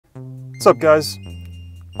What's up, guys?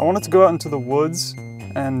 I wanted to go out into the woods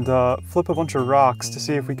and flip a bunch of rocks to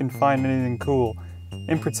see if we can find anything cool.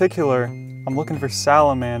 In particular, I'm looking for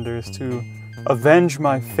salamanders to avenge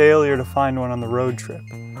my failure to find one on the road trip.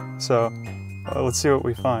 So let's see what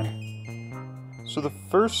we find. So the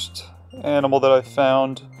first animal that I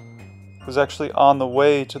found was actually on the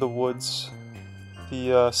way to the woods,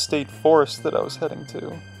 the state forest that I was heading to.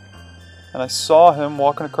 And I saw him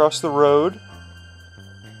walking across the road,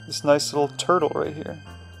 this nice little turtle right here.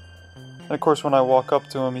 And of course when I walk up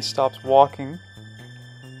to him, he stops walking.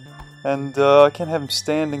 And I can't have him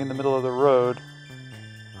standing in the middle of the road.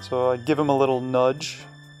 So I give him a little nudge,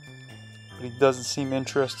 but he doesn't seem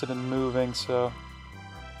interested in moving, so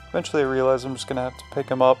eventually I realize I'm just going to have to pick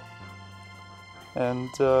him up and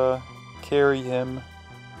carry him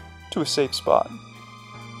to a safe spot.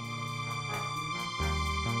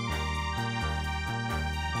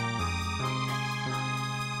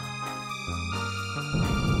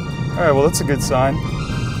 Alright, well that's a good sign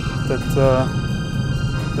that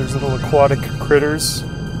there's little aquatic critters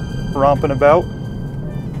romping about.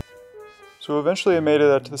 So eventually I made it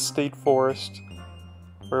out to the state forest,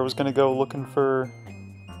 where I was going to go looking for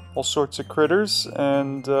all sorts of critters,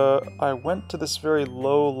 and I went to this very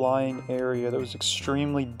low-lying area that was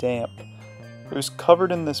extremely damp. It was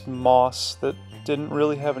covered in this moss that didn't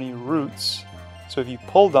really have any roots, so if you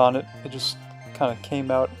pulled on it, it just kind of came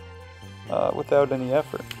out without any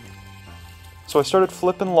effort. So I started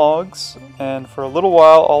flipping logs, and for a little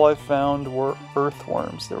while all I found were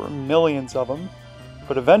earthworms. There were millions of them,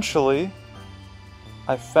 but eventually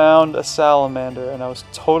I found a salamander, and I was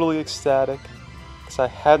totally ecstatic because I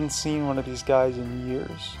hadn't seen one of these guys in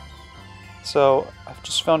years. So I've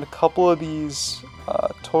just found a couple of these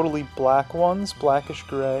totally black ones, blackish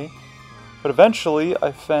gray, but eventually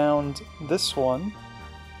I found this one,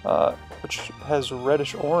 which has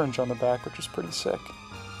reddish orange on the back, which is pretty sick.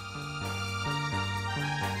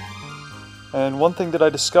 And one thing that I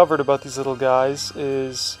discovered about these little guys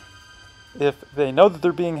is if they know that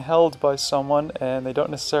they're being held by someone and they don't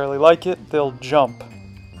necessarily like it, they'll jump.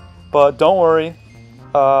 But don't worry,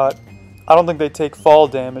 I don't think they take fall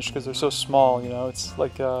damage because they're so small, you know, it's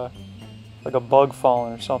like a bug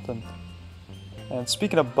falling or something. And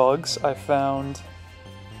speaking of bugs, I found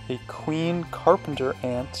a queen carpenter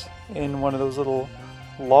ant in one of those little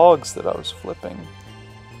logs that I was flipping.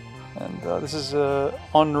 And this is an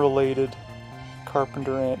unrelated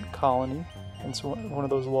carpenter ant colony. It's one of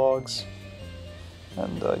those logs.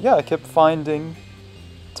 And yeah, I kept finding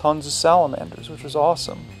tons of salamanders, which was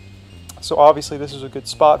awesome. So obviously this was a good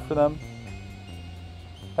spot for them.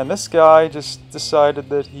 And this guy just decided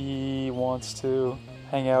that he wants to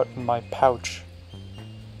hang out in my pouch.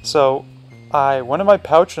 So I went in my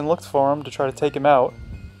pouch and looked for him to try to take him out.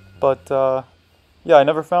 But yeah, I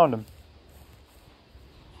never found him.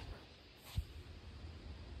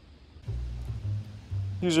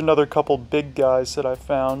 Here's another couple big guys that I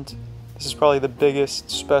found. This is probably the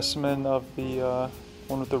biggest specimen of the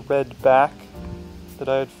one with the red back that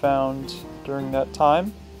I had found during that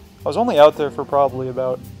time. I was only out there for probably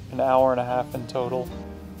about an hour and a half in total.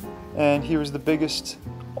 And he was the biggest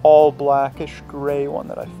all blackish gray one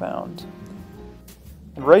that I found.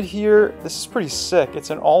 And right here, this is pretty sick.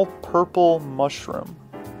 It's an all purple mushroom,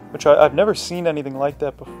 which I've never seen anything like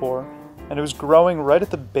that before. And it was growing right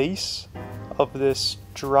at the base of this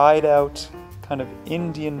dried out kind of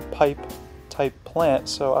Indian pipe type plant,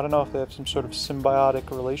 so I don't know if they have some sort of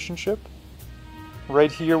symbiotic relationship.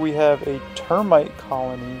 Right here we have a termite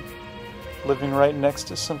colony living right next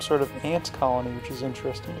to some sort of ant colony, which is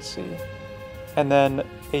interesting to see. And then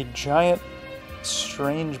a giant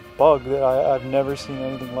strange bug that I've never seen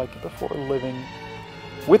anything like it before living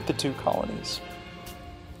with the two colonies.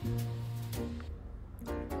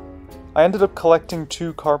 I ended up collecting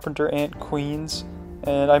 2 carpenter ant queens,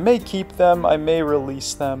 and I may keep them, I may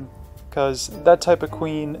release them, because that type of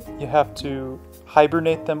queen, you have to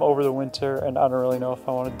hibernate them over the winter, and I don't really know if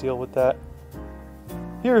I want to deal with that.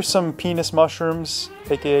 Here are some penis mushrooms,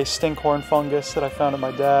 aka stinkhorn fungus, that I found at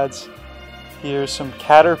my dad's. Here's some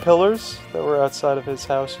caterpillars that were outside of his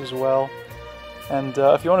house as well. And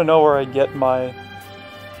if you want to know where I get my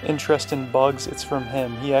interest in bugs, it's from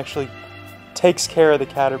him. He actually takes care of the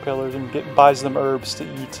caterpillars and buys them herbs to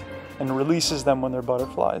eat and releases them when they're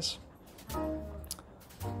butterflies.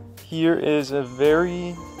 Here is a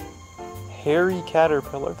very hairy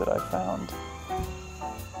caterpillar that I found.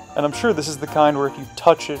 And I'm sure this is the kind where if you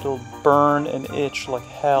touch it, it'll burn and itch like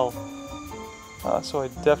hell. So I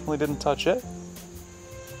definitely didn't touch it.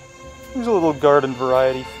 Here's a little garden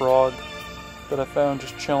variety frog that I found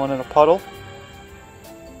just chilling in a puddle.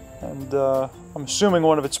 And I'm assuming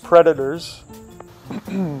one of its predators.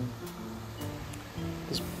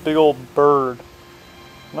 This big old bird.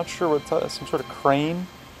 I'm not sure what some sort of crane,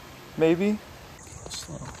 maybe?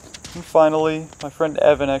 Slow. And finally, my friend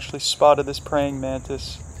Evan actually spotted this praying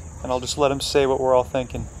mantis, and I'll just let him say what we're all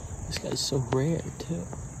thinking. This guy's so rare, too.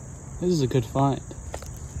 This is a good find.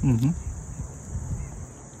 Mm-hmm.